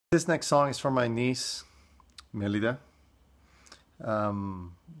This next song is for my niece, Melida.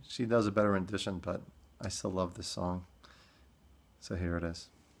 She does a better rendition, but I still love this song. So here it is.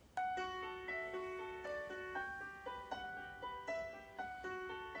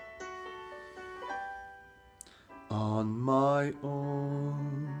 On my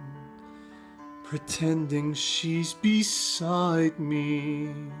own, pretending she's beside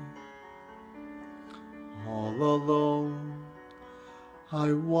me, all alone,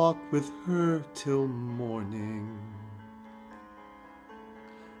 I walk with her till morning.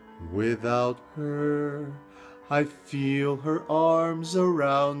 Without her, I feel her arms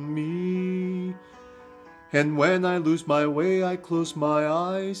around me. And when I lose my way, I close my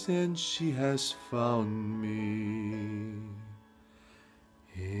eyes and she has found me.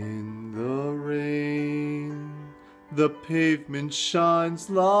 In the rain, the pavement shines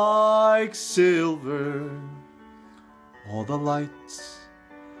like silver. All the lights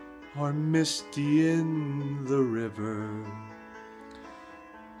are misty in the river.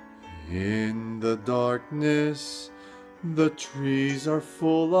 In the darkness, the trees are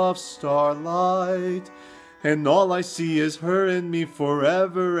full of starlight, and all I see is her and me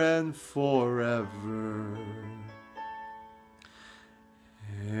forever and forever.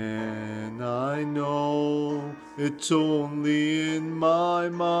 And I know it's only in my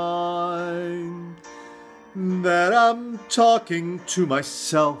mind that I'm talking to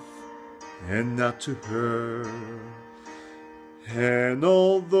myself and not to her. And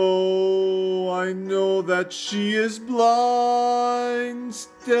although I know that she is blind,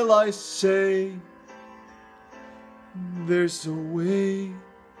 still I say there's a way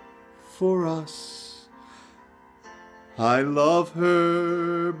for us. I love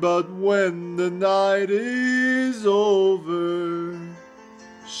her, but when the night is over,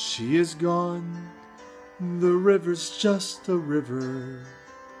 she is gone. The river's just a river.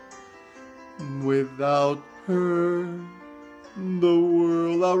 Without her, the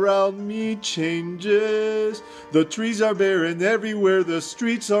world around me changes. The trees are bare and everywhere the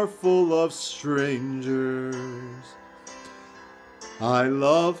streets are full of strangers. I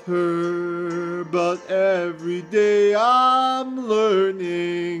love her, but every day I'm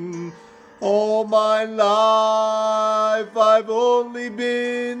learning. All my life I've only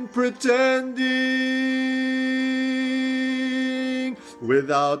been pretending.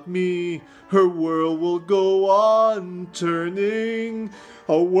 Without me, her world will go on turning.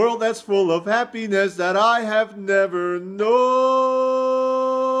 A world that's full of happiness that I have never known.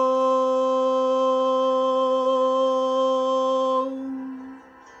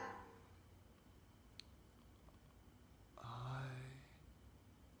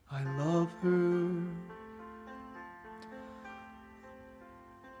 I love her.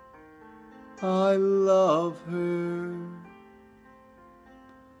 I love her.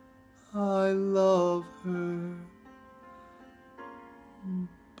 I love her,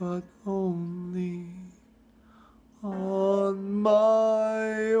 but only